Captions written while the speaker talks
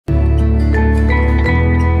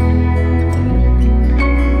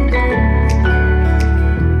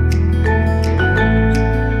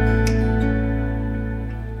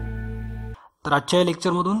तर आजच्या या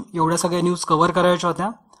लेक्चरमधून एवढ्या सगळ्या न्यूज कव्हर करायच्या होत्या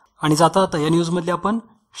आणि जाता या न्यूजमधली आपण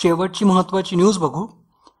शेवटची महत्त्वाची न्यूज बघू।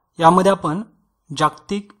 यामध्ये आपण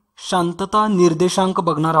जागतिक शांतता निर्देशांक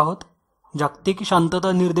बघणार आहोत। जागतिक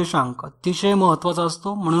शांतता निर्देशांक अतिशय महत्त्वाचा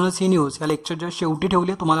असतो, म्हणूनच ही न्यूज या लेक्चरच्या शेवटी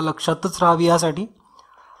ठेवली, तुम्हाला लक्षातच राहावी यासाठी।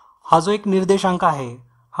 हा जो एक निर्देशांक आहे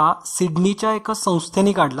हा सिडनीच्या एका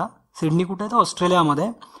संस्थेने काढला। सिडनी कुठे आहे तर ऑस्ट्रेलियामध्ये।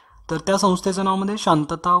 तर त्या संस्थेचं नाव म्हणजे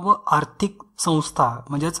शांतता व आर्थिक संस्था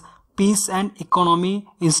म्हणजेच पीस अँड इकॉनॉमी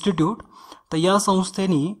इन्स्टिट्यूट। तर या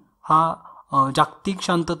संस्थेने हा जागतिक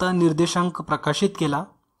शांतता निर्देशांक प्रकाशित केला।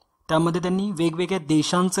 त्यामध्ये त्यांनी वेगवेगळ्या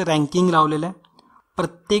देशांचं रँकिंग लावलेलं आहे।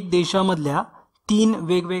 प्रत्येक देशामधल्या 3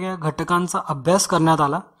 वेगवेगळ्या घटकांचा अभ्यास करण्यात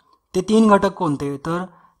आला। ते 3 घटक कोणते तर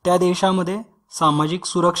त्या देशामध्ये सामाजिक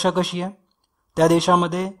सुरक्षा कशी आहे, त्या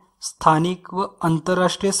देशामध्ये स्थानिक व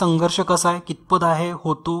आंतरराष्ट्रीय संघर्ष कसा आहे, कितपत आहे,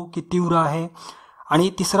 होतो की तीव्र आहे, आणि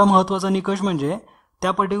तिसरा महत्त्वाचा निकष म्हणजे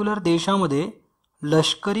त्या पर्टिक्युलर देशामध्ये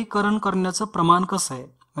लष्करीकरण करण्याचं प्रमाण कसं आहे।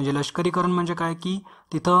 म्हणजे लष्करीकरण म्हणजे काय की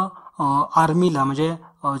तिथं आर्मीला म्हणजे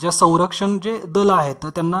ज्या संरक्षण जे दल आहेत तर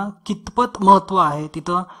त्यांना कितपत महत्त्व आहे,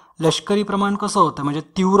 तिथं लष्करी प्रमाण कसं होतं, म्हणजे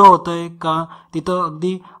तीव्र होतंय का तिथं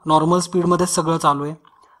अगदी नॉर्मल स्पीडमध्ये सगळं चालू आहे।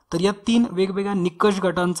 तर या 3 वेगवेगळ्या निकष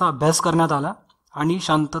गटांचा अभ्यास करण्यात आला आणि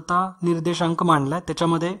शांतता निर्देशांक मांडला।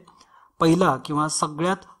 त्याच्यामध्ये पहिला किंवा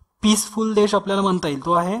सगळ्यात पीसफुल देश आपल्याला म्हणता येईल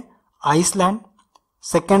तो आहे आइसलँड।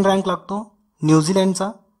 सेकंड रँक लागतो न्यूझीलंडचा,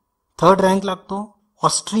 थर्ड रँक लागतो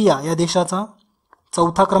ऑस्ट्रिया या देशाचा,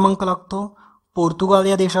 चौथा क्रमांक लागतो पोर्तुगाल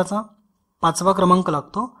या देशाचा, 5वा क्रमांक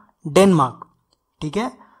लागतो डेन्मार्क। ठीक आहे,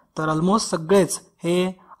 तर ऑलमोस्ट सगळेच हे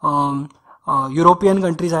युरोपियन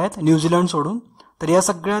कंट्रीज आहेत न्यूझीलंड सोडून। तर या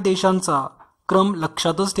सगळ्या देशांचा क्रम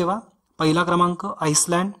लक्षातच ठेवा। पहिला क्रमांक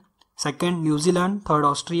Iceland, second New Zealand, third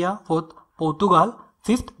Austria, fourth Portugal,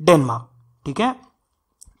 fifth Denmark. ठीक आहे,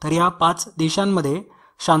 तर या 5 देशांमध्ये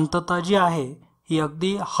शांतता जी आहे ही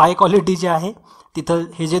अगदी हाय क्वालिटीची आहे। तिथं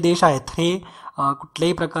हे जे देश आहेत हे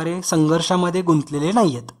कुठल्याही प्रकारे संघर्षामध्ये गुंतलेले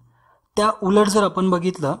नाही आहेत। त्या उलट जर आपण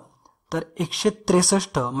बघितलं तर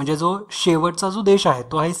 163 म्हणजे जो शेवटचा जो देश आहे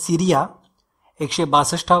तो आहे सिरिया,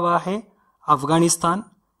 162वा आहे अफगाणिस्तान,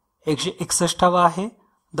 161वा आहे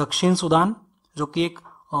दक्षिण सुदान जो की एक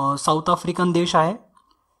साऊथ आफ्रिकन देश आहे,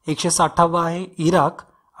 160वा आहे इराक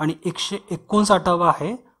आणि 159वा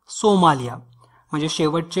आहे सोमालिया। म्हणजे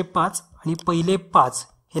शेवटचे 5 आणि पहिले 5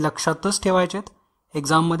 हे लक्षातच ठेवायचे आहेत।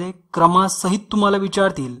 एक्झाममध्ये क्रमासहित तुम्हाला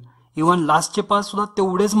विचारतील। इव्हन लास्टचे 5 सुद्धा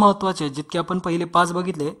तेवढेच महत्त्वाचे आहेत, जितके आपण पहिले 5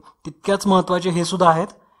 बघितले तितक्याच महत्त्वाचे हे सुद्धा आहेत,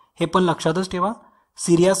 हे पण लक्षातच ठेवा।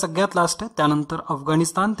 सिरिया सगळ्यात लास्ट आहे, त्यानंतर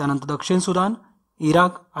अफगाणिस्तान, त्यानंतर दक्षिण सुदान,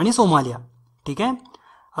 इराक आणि सोमालिया। ठीक आहे,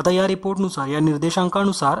 आता या रिपोर्टनुसार या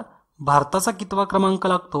निर्देशांकानुसार भारताचा कितवा क्रमांक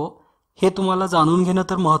लागतो हे तुम्हाला जाणून घेणं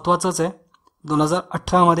तर महत्त्वाचंच आहे।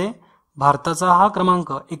 2018 भारताचा हा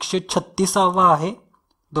क्रमांक 136वा आहे,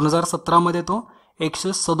 2017 तो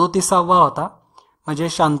 137वा होता। म्हणजे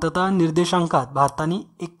शांतता निर्देशांकात भारताने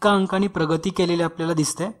एका अंकाने प्रगती केलेली आपल्याला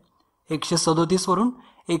दिसते। 137 वरून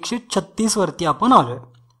 136 वरती आपण आलोय।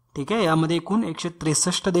 ठीक आहे, यामध्ये एकूण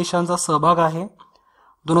 163 देशांचा सहभाग आहे।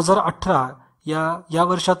 2018 या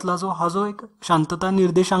वर्षातला जो एक शांतता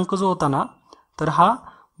निर्देशांक जो होता ना तर हा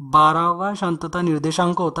 12वा शांतता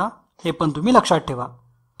निर्देशांक होता, हे पण तुम्ही लक्षात ठेवा।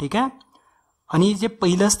 ठीक आहे, आणि जे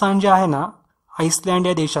पहिलं स्थान जे आहे ना आइसलँड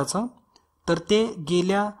या देशाचं तर ते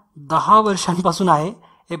गेल्या 10 वर्षांपासून आहे,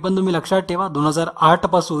 हे पण तुम्ही लक्षात ठेवा। 2008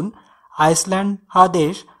 पासून आइसलँड हा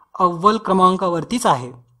देश अव्वल क्रमांकावरतीच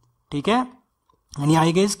आहे। ठीक आहे, आणि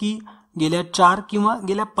आय गेस की गेल्या 4 किंवा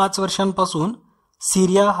गेल्या 5 वर्षांपासून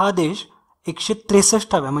सिरिया हा देश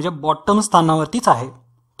 163व्या म्हणजे बॉटम स्थानावरतीच आहे।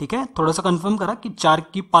 ठीक आहे, थोडंसं कन्फर्म करा की 4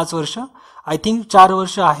 की 5 वर्ष, आय थिंक 4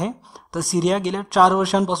 वर्ष आहे। तर सिरिया गेल्या 4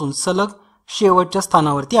 वर्षांपासून सलग शेवटच्या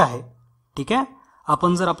स्थानावरती आहे। ठीक आहे,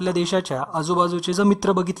 आपण जर आपल्या देशाच्या आजूबाजूचे जर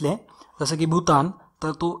मित्र बघितले जसं की भूतान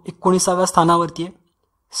तर तो 19व्या स्थानावरती आहे,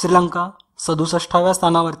 श्रीलंका 67व्या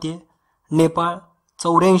स्थानावरती आहे, नेपाळ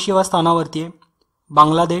 84व्या स्थानावरती आहे,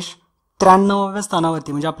 बांगलादेश 93व्या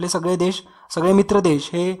स्थानावरती। म्हणजे आपले सगळे देश, सगळे मित्र देश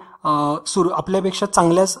हे आपल्यापेक्षा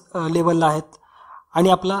चांगल्याच लेवलला आहेत, आणि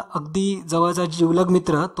आपला अगदी जवळचा जिवलग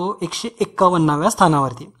मित्र तो 151व्या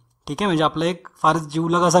स्थानावरती। ठीक आहे, म्हणजे आपला एक फार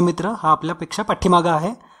जिवलग असा मित्र हा आपल्यापेक्षा पाठीमागा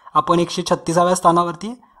आहे, आपण 136व्या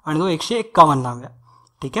स्थानावरती आणि तो 151व्या।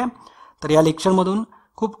 ठीक आहे, तर या लेक्चरमधून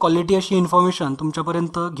खूप क्वालिटी अशी इन्फॉर्मेशन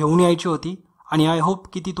तुमच्यापर्यंत घेऊन यायची होती आणि आय होप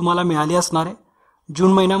की ती तुम्हाला मिळाली असणार आहे।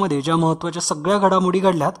 जून महिन्यामध्ये ज्या महत्त्वाच्या सगळ्या घडामोडी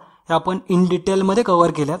घडल्यात ह्या आपण इन डिटेलमध्ये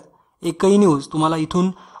कव्हर केल्यात। एकही न्यूज तुम्हाला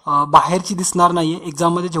इथून बाहेरची दिसणार नाहीये।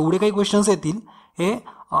 एक्झाममध्ये जेवढे काही क्वेश्चन्स येतील हे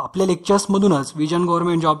आपल्या लेक्चर्समधूनच विजन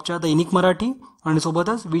गव्हर्नमेंट जॉबच्या दैनिक मराठी आणि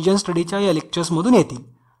सोबतच विजन स्टडीच्या या लेक्चर्समधून येतील।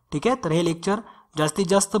 ठीक आहे, तर हे लेक्चर जास्तीत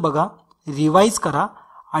जास्त बघा, रिवाईज करा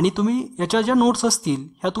आणि तुम्ही याच्या ज्या नोट्स असतील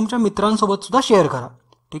ह्या तुमच्या मित्रांसोबत सुद्धा शेअर करा.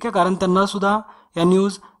 ठीक आहे, कारण त्यांना सुद्धा या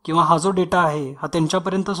न्यूज किंवा हा जो डेटा आहे हा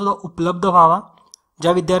त्यांच्यापर्यंत सुद्धा उपलब्ध व्हावा.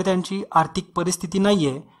 ज्या विद्यार्थ्यांची आर्थिक परिस्थिती नाही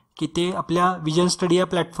आहे की ते आपल्या विजन स्टडी या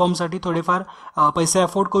प्लॅटफॉर्मसाठी थोडेफार पैसे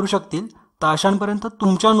अफोर्ड करू शकतील, तर अशांपर्यंत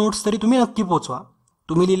तुमच्या नोट्स तरी तुम्ही नक्की पोचवा.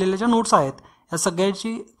 तुम्ही लिहिलेल्या ज्या नोट्स आहेत या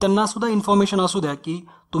सगळ्याची त्यांना सुद्धा इन्फॉर्मेशन असू द्या की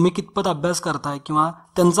तुम्ही कितपत अभ्यास करताय किंवा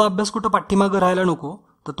त्यांचा अभ्यास कुठं पाठीमागं राहायला नको.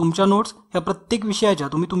 तर तुमच्या नोट्स ह्या प्रत्येक विषयाच्या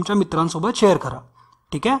तुम्ही तुमच्या मित्रांसोबत शेअर करा.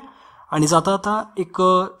 ठीक आहे. आणि जाता आता एक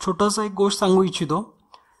छोटंसं एक गोष्ट सांगू इच्छितो.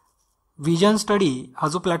 विजन स्टडी हा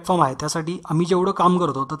जो प्लॅटफॉर्म आहे त्यासाठी आम्ही जेवढं काम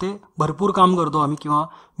करतो तर ते भरपूर काम करतो आम्ही, किंवा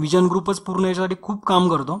विजन ग्रुपच पूर्ण याच्यासाठी खूप काम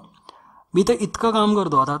करतो. मी तर इतकं काम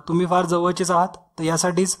करतो, आता तुम्ही फार जवळचेच आहात तर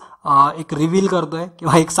यासाठीच एक रिव्हील करतोय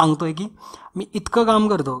किंवा एक सांगतोय की मी इतकं काम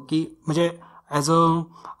करतो की म्हणजे ॲज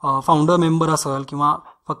अ फाउंडर मेंबर असेल किंवा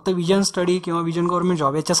फक्त विजन स्टडी किंवा विजन गव्हर्नमेंट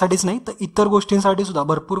जॉब याच्यासाठीच नाही तर इतर गोष्टींसाठी सुद्धा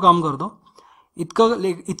भरपूर काम करतो.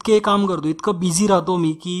 इतके काम करतो, इतकं बिझी राहतो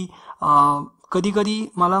मी की कधी कधी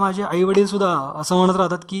मला माझे आईवडील सुद्धा असं म्हणत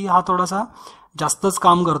राहतात की हा थोडासा जास्तच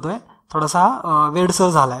काम करतोय, थोडासा वेडसर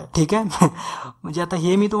झालाय. ठीक आहे. म्हणजे आता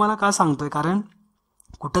हे मी तुम्हाला का सांगतोय, कारण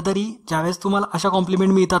कुठंतरी ज्यावेळेस तुम्हाला अशा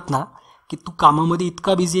कॉम्प्लिमेंट मिळतात ना की तू कामामध्ये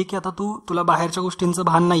इतका बिझी आहे की आता तुला बाहेरच्या गोष्टींचं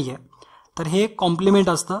भान नाही आहे, तर हे कॉम्प्लिमेंट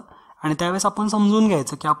असतं. आणि त्यावेळेस आपण समजून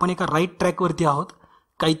घ्यायचं की आपण एका राईट ट्रॅकवरती आहोत.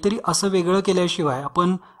 काहीतरी असं वेगळं केल्याशिवाय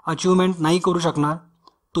आपण अचिव्हमेंट नाही करू शकणार.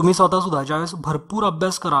 तुम्ही स्वतःसुद्धा ज्यावेळेस भरपूर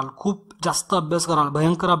अभ्यास कराल, खूप जास्त अभ्यास कराल,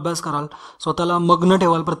 भयंकर अभ्यास कराल, स्वतःला मग्न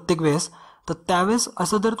ठेवाल प्रत्येक वेळेस, तर त्यावेळेस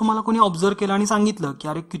असं जर तुम्हाला कोणी ऑब्झर्व केलं आणि सांगितलं की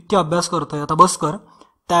अरे किती अभ्यास करतोय आता बस कर,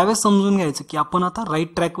 त्यावेळेस समजून घ्यायचं की आपण आता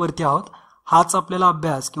राईट ट्रॅकवरती आहोत. हाच आपल्याला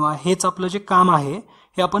अभ्यास किंवा हेच आपलं जे काम आहे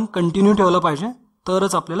हे आपण कंटिन्यू ठेवलं पाहिजे,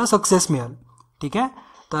 तरच आपल्याला सक्सेस मिळेल. ठीक आहे.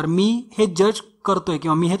 तर मी हे जज करतोय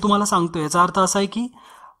किंवा मी हे तुम्हाला सांगतोय याचा अर्थ असा आहे की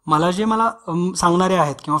मला सांगणारे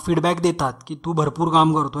आहेत किंवा फीडबॅक देतात की तू भरपूर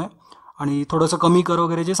काम करतोय आणि थोडंसं कमी कर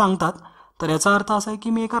वगैरे जे सांगतात, तर याचा अर्थ असा आहे की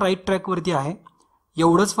मी एका राईट ट्रॅकवरती आहे.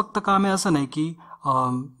 एवढंच फक्त काम आहे असं नाही की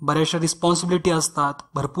बऱ्याचशा रिस्पॉन्सिबिलिटी असतात,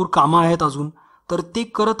 भरपूर कामं आहेत अजून, तर ते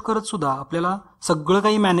करत करत सुद्धा आपल्याला सगळं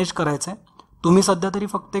काही मॅनेज करायचं आहे. तुम्ही सध्या तरी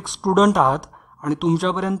फक्त एक स्टुडंट आहात आणि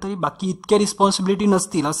तुमच्यापर्यंत बाकी इतक्या रिस्पॉन्सिबिलिटी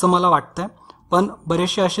नसतील असं मला वाटतंय. पण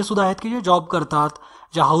बरेचसे असे सुद्धा आहेत की जे जॉब करतात,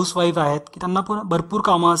 ज्या हाऊसवाईफ आहेत की त्यांना भरपूर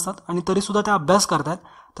कामं असतात आणि तरीसुद्धा त्या अभ्यास करतात.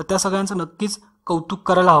 तर त्या सगळ्यांचं नक्कीच कौतुक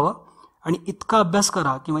करायला हवं. आणि इतका अभ्यास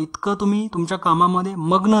करा किंवा इतकं तुम्ही तुमच्या कामामध्ये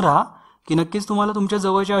मग्न राहा की नक्कीच तुम्हाला तुमच्या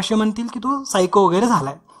जवळचे असे म्हणतील की तू सायको वगैरे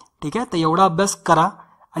झालाय. ठीक आहे. तर एवढा अभ्यास करा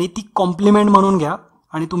आणि ती कॉम्प्लिमेंट म्हणून घ्या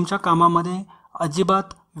आणि तुमच्या कामामध्ये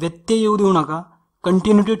अजिबात व्यत्यय येऊ देऊ नका.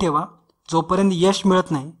 कंटिन्युटी ठेवा जोपर्यंत यश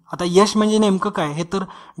मिळत नाही. आता यश म्हणजे नेमकं काय हे तर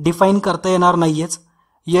डिफाईन करता येणार नाहीयेच.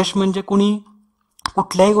 यश म्हणजे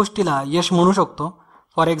कुठल्याही गोष्टीला यश म्हणू शकतो.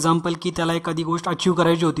 फॉर एक्झाम्पल की त्याला एखादी गोष्ट अचीव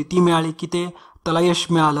करायची होती, ती मिळाली की त्याला यश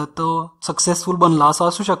मिळालं, तो सक्सेसफुल बनला, असं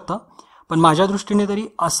असू शकतं. पण माझ्या दृष्टीने तरी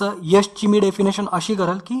असं यशची मी डेफिनेशन अशी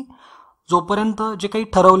करेल की जोपर्यंत जे काही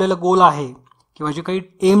ठरवलेलं गोल आहे किंवा जे काही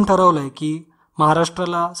एम ठरवलं आहे की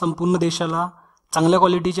महाराष्ट्राला, संपूर्ण देशाला चांगल्या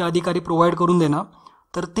क्वालिटीचे अधिकारी प्रोव्हाइड करून देणं,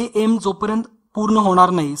 तर ते एम जोपर्यंत पूर्ण होणार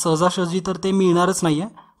नाही, सहजासहजी तर ते मिळणारच नाही आहे,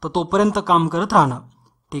 तर तोपर्यंत काम करत राहणं.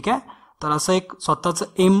 ठीक आहे. तर असं एक स्वतःचं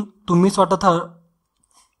एम तुम्ही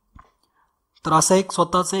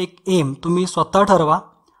स्वतः ठरवा.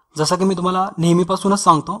 जसं की मी तुम्हाला नेहमीपासूनच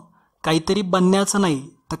सांगतो, काहीतरी बनण्याचं नाही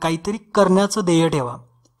तर काहीतरी करण्याचं ध्येय ठेवा.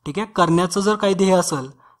 ठीक आहे. करण्याचं जर काही ध्येय असेल,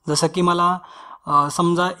 जसं की मला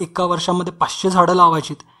समजा एका वर्षामध्ये 500 झाडं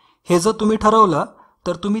लावायची, हे जर तुम्ही ठरवलं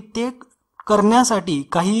तर तुम्ही ते करण्यासाठी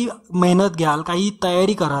काही मेहनत घ्याल, काही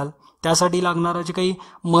तयारी कराल, त्यासाठी लागणारं जे काही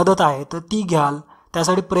मदत आहे तर ती घ्याल,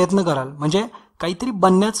 त्यासाठी प्रयत्न कराल. म्हणजे काहीतरी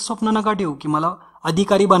बनण्याचं स्वप्न नका ठेवू की मला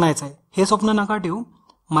अधिकारी बनायचं आहे, हे स्वप्न नका ठेवू.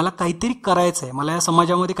 मला काहीतरी करायचं आहे, मला या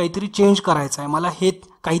समाजामध्ये काहीतरी चेंज करायचं आहे, मला हे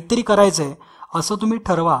काहीतरी करायचं आहे असं तुम्ही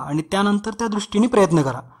ठरवा आणि त्यानंतर त्या दृष्टीने प्रयत्न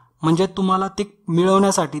करा. म्हणजे तुम्हाला ते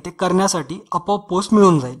मिळवण्यासाठी, ते करण्यासाठी आपोआप पोस्ट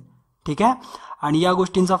मिळून जाईल. ठीक आहे. आणि या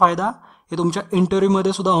गोष्टींचा फायदा हे तुमच्या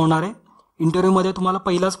इंटरव्ह्यूमध्ये सुद्धा होणार आहे. इंटरव्ह्यूमध्ये तुम्हाला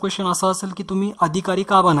पहिलाच क्वेश्चन असा असेल की तुम्ही अधिकारी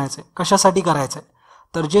का बनायचं आहे, कशासाठी करायचं आहे.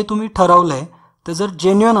 तर जे तुम्ही ठरवलं आहे ते जर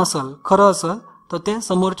जेन्युइन असेल, खरं असेल, तर ते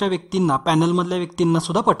समोरच्या व्यक्तींना, पॅनलमधल्या व्यक्तींना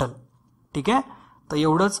सुद्धा पटेल. ठीक आहे. तर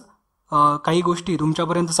एवढंच काही गोष्टी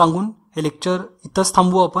तुमच्यापर्यंत सांगून हे लेक्चर इथंच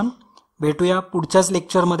थांबवू आपण. भेटूया पुढच्याच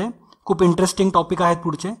लेक्चरमध्ये. खूप इंटरेस्टिंग टॉपिक आहेत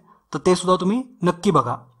पुढचे, तर ते सुद्धा तुम्ही नक्की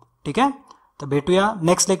बघा. ठीक आहे. तर भेटूया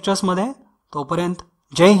नेक्स्ट लेक्चर्समध्ये. तोपर्यंत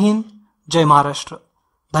जय हिंद, जय महाराष्ट्र.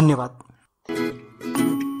 धन्यवाद.